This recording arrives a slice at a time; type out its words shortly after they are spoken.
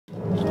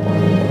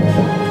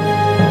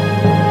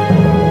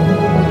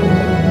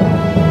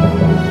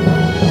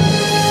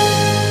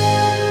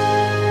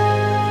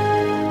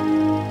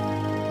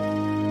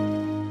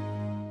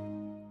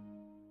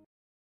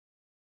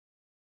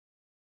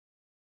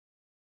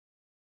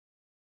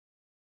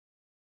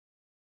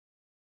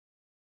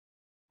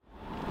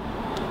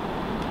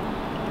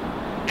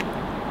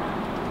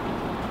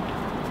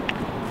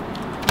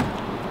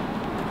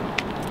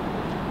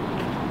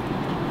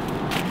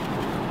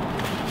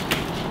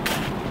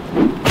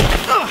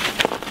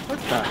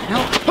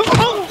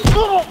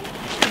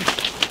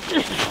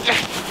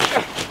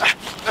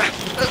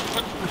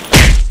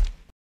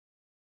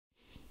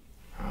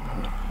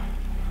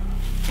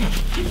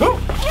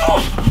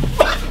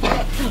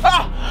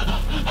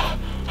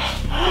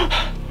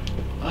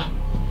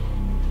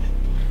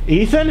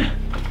Ethan?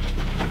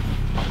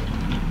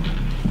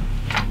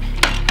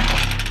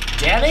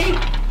 Danny?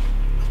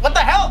 What the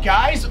hell,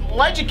 guys?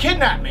 Why'd you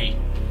kidnap me?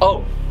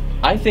 Oh,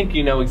 I think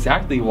you know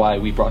exactly why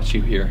we brought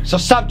you here. So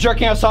stop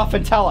jerking us off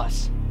and tell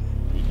us.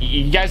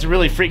 You guys are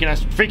really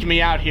freaking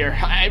me out here.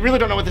 I really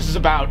don't know what this is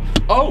about.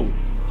 Oh,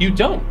 you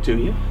don't, do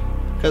you?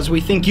 Because we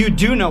think you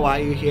do know why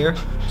you're here.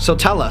 So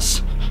tell us,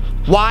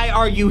 why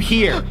are you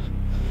here?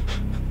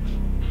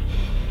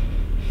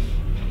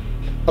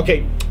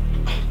 Okay.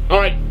 All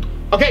right.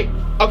 Okay,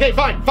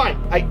 fine.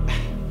 I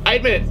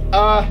admit it.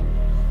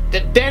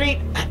 Danny,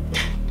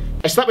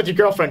 I slept with your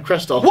girlfriend,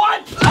 Crystal.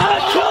 What?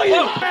 I'll kill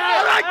you!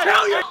 I'll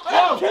kill you!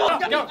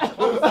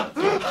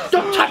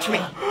 Don't touch me!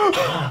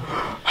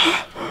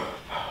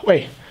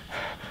 Wait,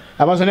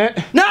 that wasn't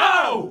it?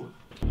 No!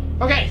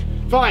 Okay,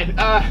 fine.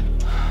 I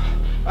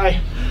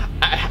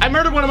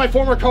murdered one of my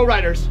former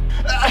co-writers.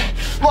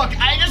 Look,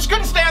 I just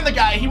couldn't stand the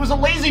guy. He was a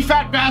lazy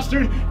fat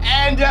bastard,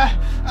 and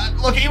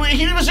look, he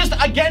was just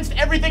against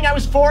everything I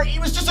was for. He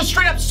was just a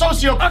straight up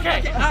sociopath.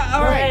 Okay,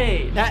 all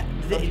right.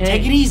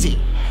 Take it easy.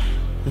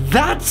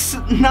 That's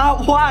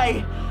not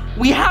why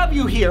we have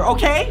you here,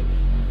 okay?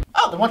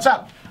 Oh, then what's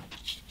up?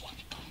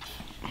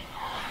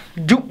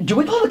 Do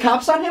we call the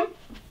cops on him?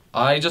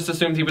 I just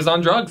assumed he was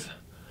on drugs.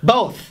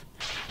 Both.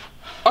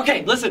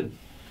 Okay, listen.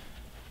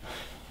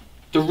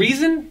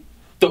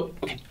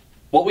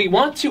 What we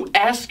want to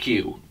ask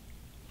you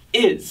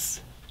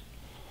is,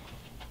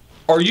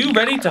 are you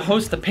ready to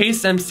host the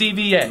PACE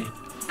MCVA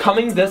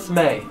coming this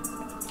May?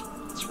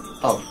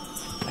 Oh,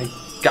 I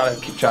gotta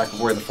keep track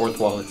of where the fourth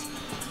wall is.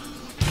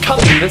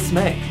 Coming this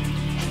May.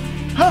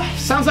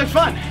 Sounds like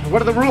fun.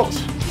 What are the rules?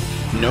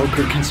 No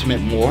crew can submit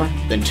more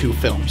than 2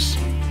 films.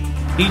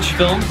 Each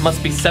film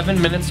must be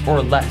 7 minutes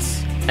or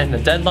less, and the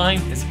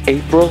deadline is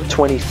April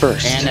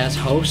 21st. And as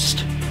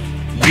host,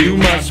 you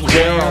must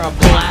wear a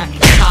black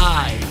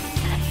tie.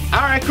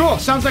 All right, cool.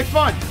 Sounds like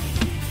fun.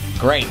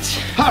 Great.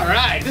 All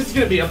right, this is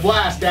gonna be a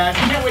blast, Dad.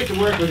 I can't wait to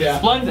work with you.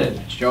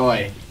 Splendid.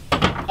 Joy.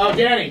 Oh,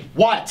 Danny.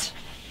 What?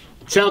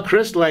 Tell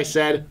Crystal I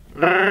said.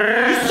 You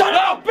son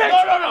of a bitch! No,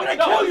 I'm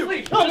gonna kill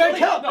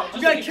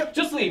you!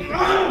 Just leave. All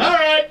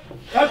right.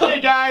 Okay,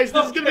 guys,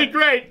 this is gonna be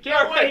great.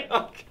 Can't wait.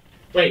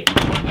 Wait,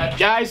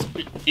 guys,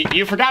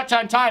 you forgot to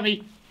untie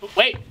me.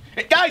 Wait,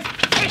 guys.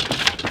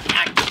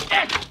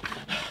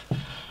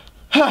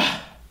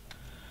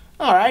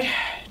 All right,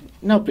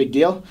 no big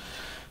deal.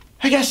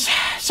 I guess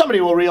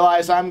somebody will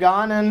realize I'm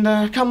gone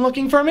and come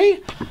looking for me.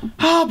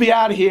 I'll be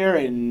out of here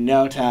in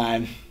no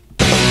time.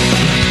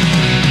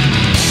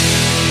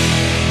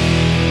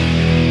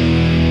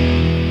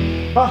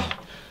 Oh,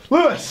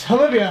 Louis,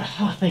 Olivia,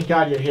 oh, thank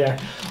God you're here.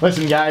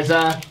 Listen, guys,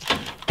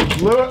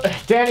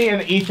 Danny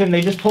and Ethan,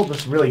 they just pulled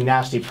this really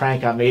nasty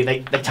prank on me.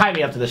 They tied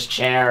me up to this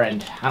chair,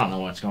 and I don't know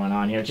what's going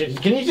on here.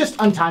 Can you just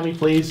untie me,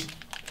 please?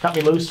 Cut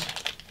me loose?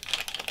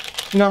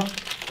 No.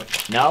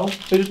 No?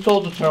 They just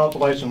told us to turn off the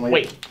lights and leave.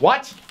 Wait,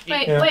 what?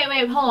 Wait,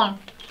 hold on.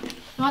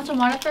 You want some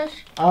water first?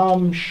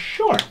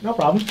 Sure, no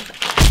problem.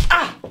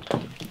 Ah!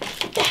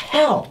 What the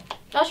hell?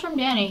 That's from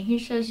Danny. He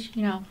says,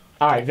 you know.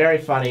 Alright, very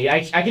funny.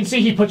 I can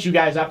see he put you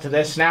guys up to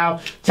this now.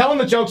 Tell him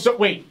the joke, so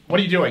wait, what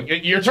are you doing?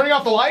 You're turning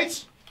off the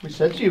lights? We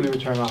said to you we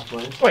would turn off the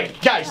lights.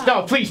 Wait, guys,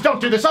 no, please, don't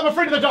do this. I'm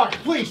afraid of the dark.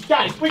 Please,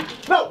 guys, please.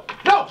 No,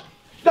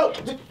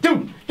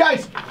 dude,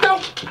 guys,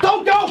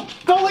 don't go.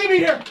 Don't leave me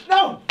here.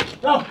 No.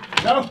 Come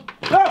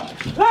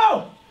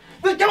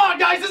on,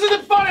 guys, this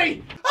isn't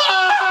funny.